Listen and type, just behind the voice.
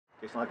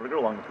Jason Eichelberger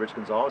along with Rich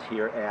Gonzalez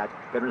here at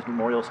Veterans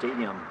Memorial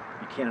Stadium,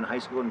 Buchanan High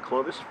School in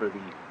Clovis for the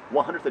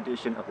 100th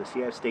edition of the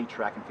CIF-State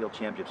Track and Field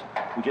Championships.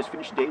 We just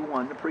finished day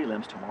one, the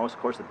prelims. Tomorrow's, of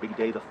course, the big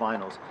day, the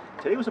finals.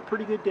 Today was a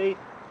pretty good day.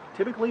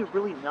 Typically,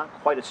 really not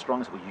quite as strong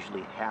as we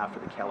usually have for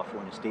the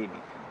California State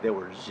meet. There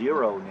were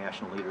 0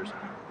 national leaders.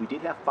 We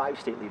did have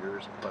 5 state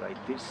leaders, but I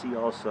did see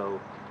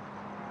also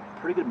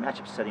pretty good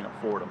matchups setting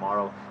up for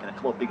tomorrow and a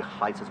couple of big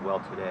highlights as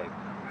well today.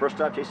 First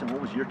off, Jason,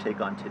 what was your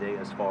take on today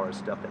as far as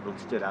stuff that really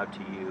stood out to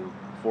you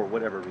for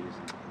whatever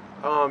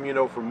reason? You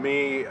know, for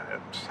me,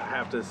 I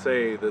have to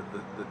say that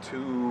the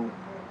two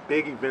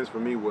big events for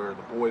me were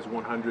the boys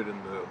 100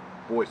 and the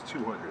boys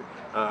 200.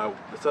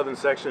 The southern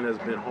section has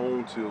been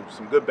home to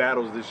some good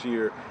battles this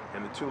year,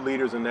 and the two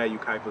leaders in that,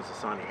 Yucaipa's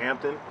Asani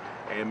Hampton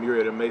and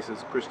Murrieta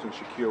Mesa's Christian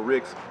Shakir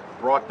Ricks,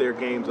 brought their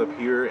games up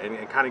here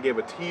and kind of gave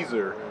a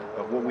teaser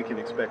of what we can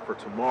expect for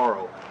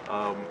tomorrow.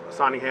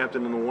 Asani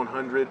Hampton in the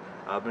 100,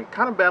 been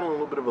kind of battling a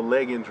little bit of a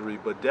leg injury,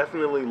 but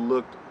definitely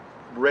looked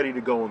ready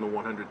to go in the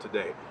 100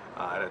 today.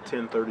 At a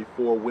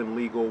 10:34 win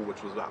legal,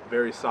 which was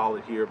very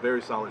solid here,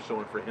 very solid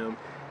showing for him.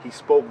 He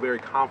spoke very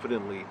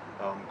confidently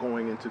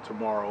going into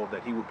tomorrow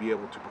that he would be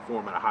able to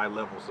perform at a high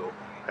level. So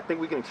I think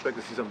we can expect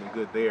to see something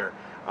good there.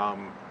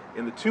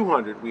 In the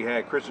 200, we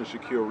had Christian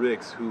Shakir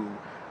Ricks, who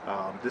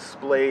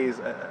displays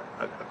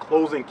a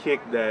closing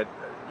kick that,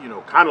 you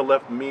know, kind of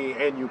left me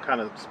and you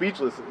kind of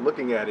speechless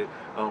looking at it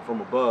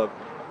from above.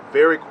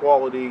 Very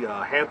quality.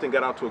 Hampton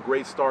got out to a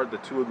great start, the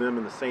two of them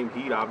in the same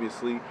heat,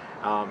 obviously.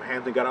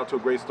 Hampton got out to a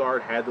great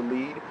start, had the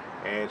lead,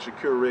 and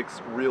Shakir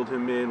Ricks reeled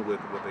him in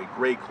with a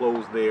great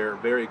close there.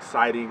 Very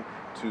exciting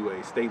to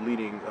a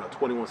state-leading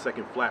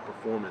 21-second flat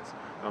performance.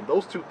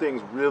 Those two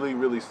things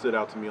really stood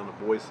out to me on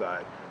the boys'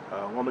 side.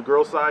 On the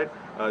girls' side,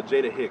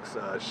 Jada Hicks,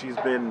 she's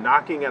been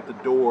knocking at the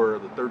door,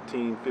 the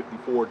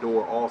 1354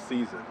 door all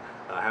season,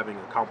 having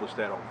accomplished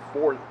that on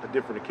 4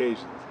 different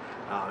occasions.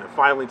 And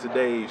finally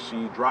today,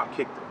 she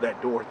drop-kicked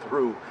that door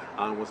through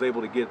and was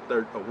able to get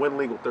a win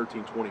legal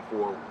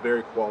 1324,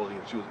 very quality,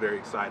 and she was very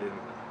excited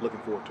and looking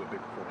forward to a big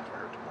performance for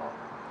her tomorrow.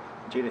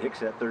 Jada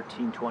Hicks at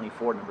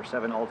 1324, number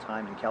 7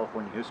 all-time in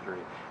California history.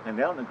 And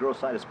that on the girls'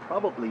 side is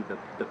probably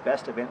the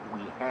best event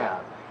we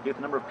have. You have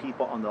the number of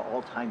people on the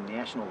all-time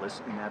national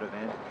list in that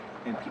event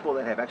and people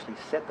that have actually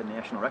set the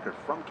national record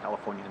from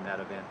California in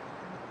that event.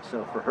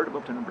 So for her to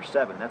move to number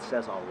 7, that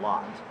says a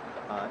lot.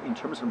 In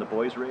terms of the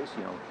boys' race,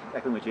 you know,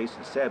 echoing what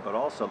Jason said, but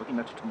also looking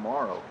back to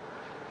tomorrow,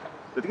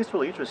 the thing that's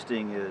really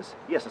interesting is,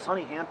 yes,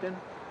 Asani Hampton,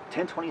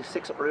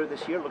 10:26 earlier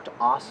this year, looked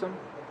awesome.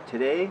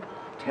 Today,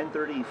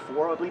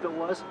 10:34, I believe it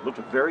was, looked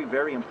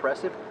very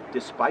impressive,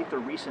 despite the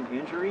recent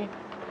injury.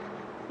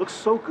 Looks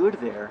so good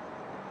there,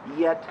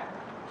 yet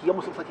he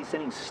almost looks like he's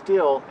standing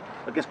still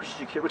against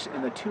Christian Shakir Ricks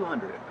in the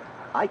 200.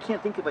 I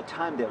can't think of a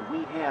time that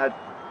we had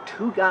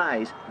 2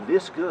 guys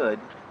this good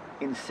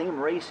in the same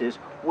races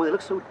where they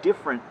look so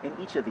different in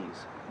each of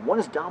these. One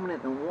is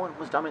dominant and one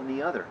was dominant in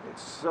the other.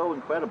 It's so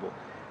incredible.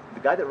 The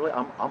guy that really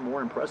I'm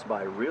more impressed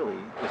by really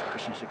is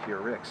Christian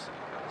Shakir Ricks.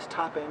 His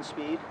top end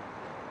speed,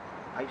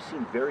 I've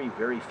seen very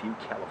few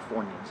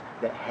Californians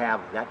that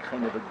have that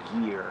kind of a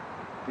gear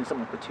in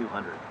something like the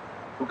 200.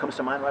 Who comes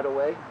to mind right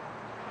away?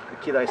 The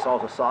kid I saw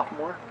as a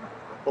sophomore,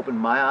 opened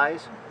my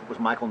eyes, was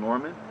Michael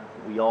Norman.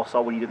 We all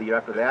saw what he did the year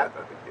after that,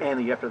 and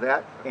the year after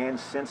that, and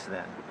since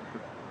then.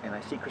 And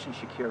I see Christian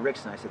Shakir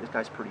Ricks, and I said, this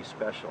guy's pretty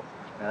special.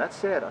 Now that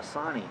said,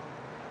 Asani,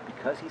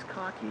 because he's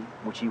cocky,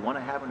 which you want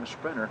to have in a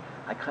sprinter,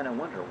 I kind of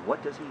wonder,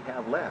 what does he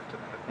have left?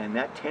 And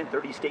that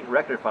 10:30 state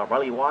record for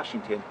Riley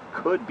Washington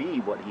could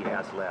be what he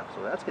has left.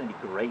 So that's going to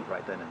be great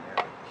right then and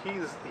there.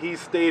 He's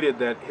stated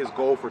that his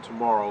goal for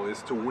tomorrow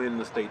is to win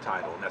the state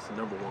title, and that's the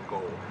 #1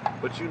 goal.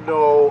 But you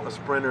know, a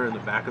sprinter in the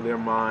back of their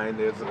mind,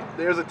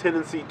 there's a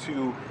tendency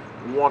to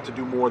want to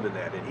do more than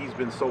that, and he's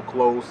been so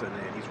close, and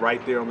he's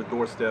right there on the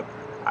doorstep.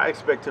 I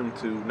expect him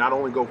to not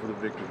only go for the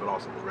victory, but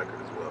also the record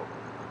as well.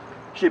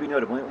 Should be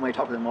noted, when I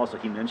talked to him also,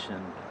 he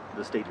mentioned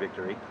the state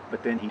victory,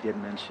 but then he did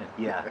mention,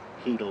 yeah,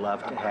 he'd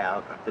love to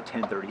have the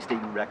 10:30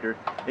 state record.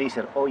 Then he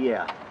said, oh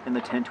yeah, and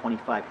the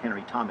 10:25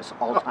 Henry Thomas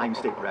all-time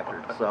state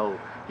record. So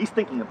he's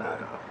thinking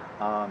about it.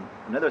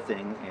 Another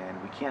thing,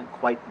 and we can't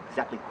quite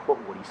exactly quote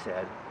what he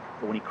said,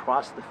 but when he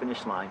crossed the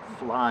finish line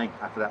flying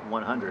after that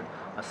 100,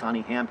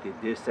 Asani Hampton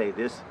did say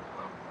this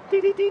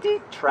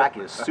track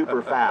is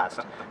super fast.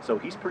 So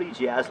he's pretty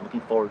jazzed,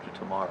 looking forward to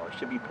tomorrow. It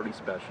should be pretty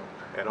special.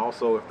 And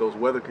also, if those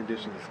weather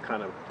conditions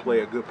kind of play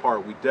a good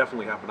part, we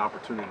definitely have an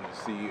opportunity to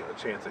see a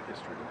chance at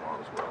history tomorrow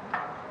as well.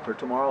 For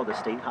tomorrow, the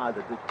state high,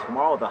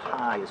 tomorrow the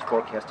high is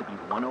forecast to be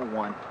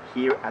 101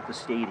 here at the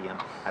stadium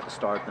at the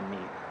start of the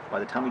meet. By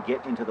the time we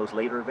get into those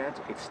later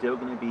events, it's still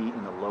going to be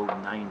in the low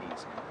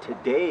 90s.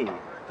 Today,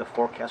 the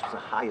forecast was a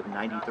high of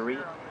 93.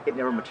 It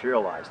never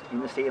materialized.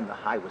 In the stadium, the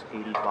high was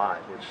 85,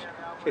 which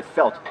it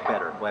felt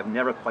better. Well, I've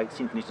never quite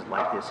seen conditions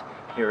like this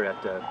here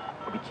at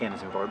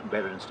Buchanan's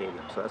Veterans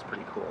Stadium, so that's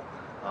pretty cool.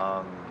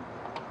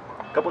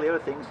 A couple of the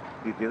other things,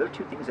 the other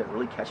 2 things that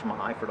really catch my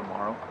eye for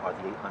tomorrow are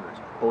the 800s,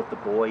 both the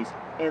boys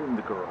and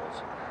the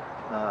girls.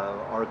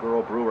 Our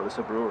girl Brewer,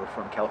 Alyssa Brewer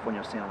from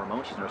California San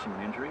Ramon, she's nursing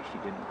an injury. She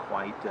didn't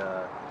quite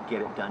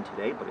get it done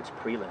today, but it's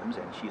prelims,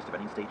 and she's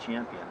defending state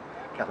champion.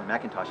 Kathleen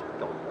McIntosh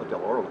of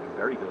Del Oro looking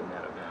very good in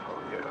that event.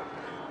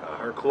 Yeah.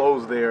 Her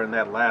close there in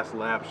that last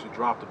lap, she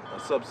dropped a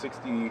sub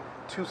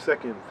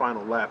 62-second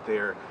final lap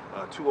there,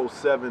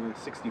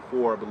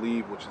 2:07.64, I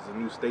believe, which is a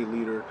new state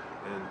leader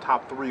and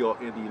top 3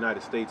 in the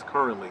United States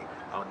currently.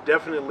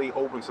 Definitely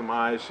opened some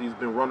eyes. She's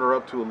been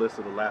runner-up to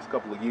Alyssa the last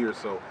couple of years,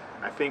 so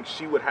I think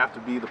she would have to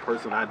be the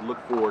person I'd look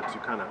forward to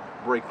kind of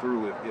break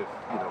through if you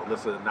know,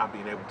 Alyssa not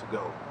being able to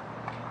go.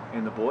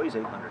 And the boys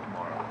 800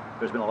 tomorrow.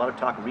 There's been a lot of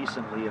talk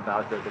recently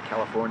about the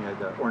California,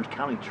 the Orange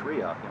County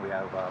trio. You know, we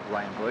have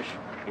Ryan Bush,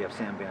 we have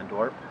Sam Van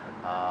Dorp.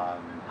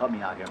 Help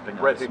me out here.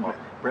 Brett Hickman.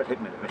 Brett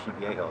Hickman at Mission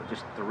Viejo.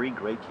 Just 3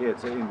 great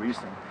kids in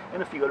recent,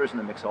 and a few others in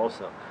the mix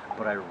also.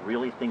 But I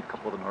really think a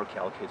couple of the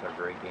NorCal kids are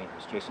very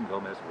dangerous. Jason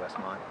Gomez of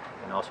Westmont,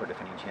 and also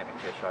defending champion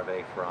Jay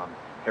Charvet from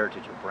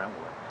Heritage of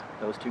Brentwood.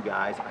 Those 2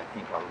 guys, I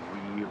think, are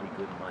really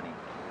good money,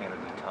 and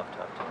it'll be tough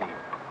to beat.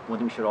 One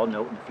thing we should all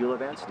note in the field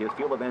events,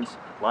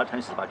 a lot of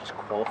times it's about just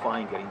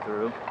qualifying, getting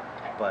through.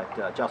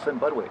 But Jocelyn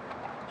Budwig,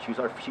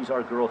 she's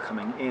our girl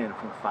coming in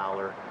from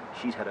Fowler.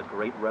 She's had a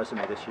great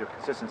resume this year,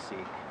 consistency,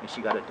 and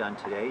she got it done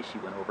today. She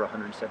went over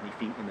 170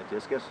 feet in the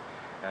discus.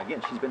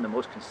 Again, she's been the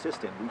most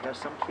consistent. We have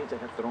some kids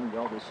that have thrown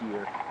well this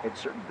year at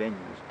certain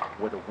venues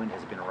where the wind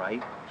has been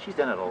right. She's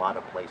done it a lot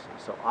of places.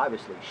 So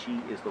obviously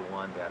she is the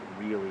one that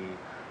really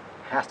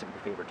has to be the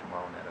favorite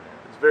tomorrow in that event.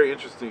 It's very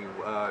interesting.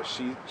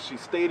 She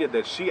stated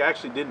that she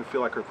actually didn't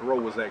feel like her throw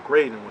was that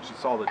great, and when she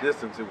saw the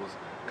distance, it was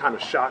kind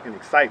of shock and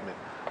excitement,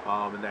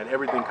 and that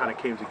everything kind of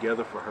came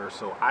together for her.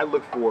 So I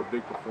look for a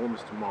big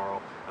performance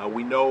tomorrow.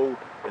 We know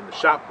in the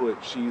shot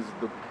put, she's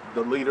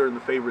the leader and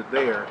the favorite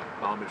there.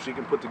 If she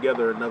can put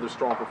together another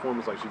strong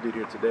performance like she did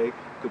here today,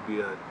 could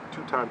be a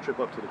 2-time trip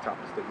up to the top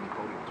of the state meet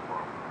podium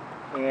tomorrow.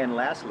 And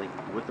lastly,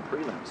 with the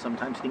prelims,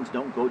 sometimes things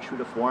don't go true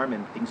to form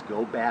and things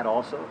go bad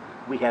also.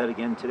 We had it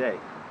again today.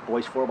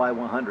 Boys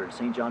 4x100,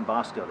 St. John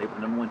Bosco, they were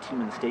the #1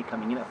 team in the state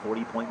coming in at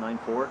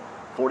 40.94,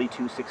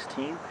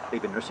 42.16.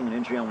 They've been nursing an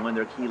injury on one of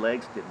their key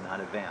legs, did not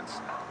advance.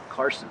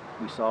 Carson,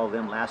 we saw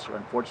them last year,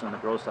 unfortunately on the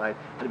girls' side,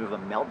 had a bit of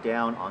a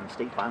meltdown on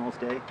state finals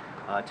day.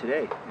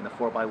 Today, in the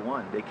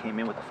 4x1, they came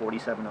in with a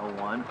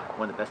 47.01,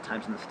 one of the best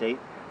times in the state.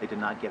 They did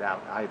not get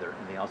out either,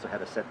 and they also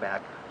had a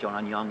setback.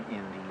 Jonan Young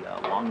in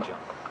the long jump,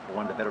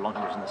 one of the better long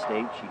jumpers in the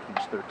state. She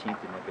finished 13th,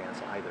 didn't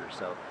advance either,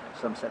 so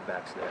some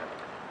setbacks there.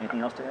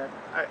 Anything else to add?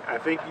 I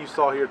think you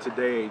saw here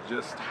today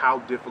just how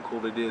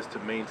difficult it is to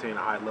maintain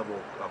a high level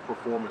of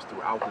performance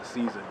throughout the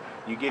season.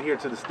 You get here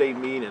to the state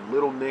meet and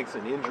little nicks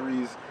and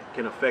injuries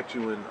can affect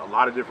you in a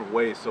lot of different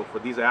ways. So for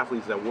these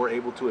athletes that were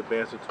able to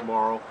advance it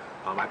tomorrow,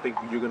 I think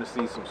you're going to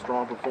see some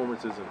strong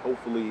performances, and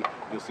hopefully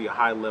you'll see a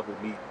high level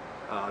meet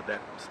that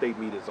state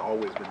meet has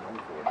always been known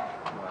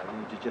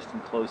for. Just in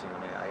closing,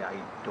 I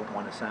don't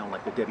want to sound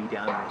like the Debbie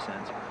Downer in a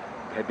sense.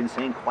 I've been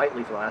saying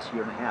quietly for the last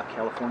year and a half,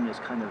 California is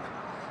kind of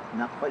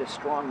not quite as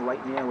strong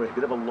right now. We're at a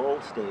bit of a lull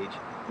stage.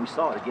 We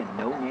saw it again,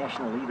 no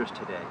national leaders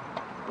today.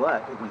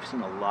 But we've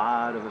seen a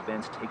lot of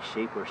events take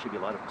shape where there should be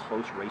a lot of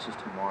close races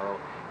tomorrow,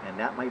 and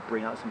that might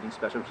bring out something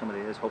special for some of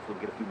the others. Hopefully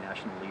we'll get a few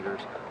national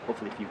leaders,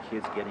 hopefully a few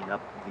kids getting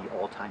up the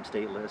all-time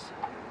state list.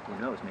 Who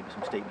knows, maybe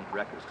some state meet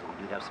records, because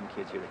we do have some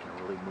kids here that can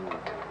really move,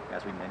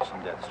 as we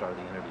mentioned at the start of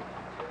the interview.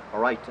 All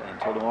right,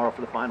 until tomorrow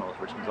for the finals,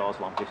 Rich Gonzalez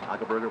along with Jason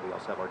Eichelberger. We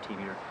also have our team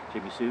here,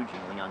 J.B. Sue,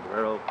 Gene Leon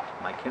Guerrero,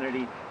 Mike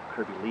Kennedy,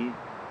 Kirby Lee,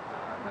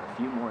 and a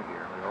few more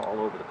here. They're all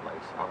over the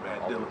place. Oh man,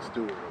 Dylan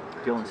Stewart over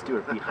there. Dylan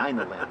Stewart behind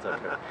the lens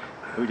up there.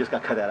 We just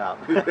got to cut that out.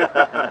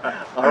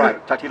 All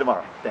right, talk to you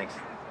tomorrow. Thanks.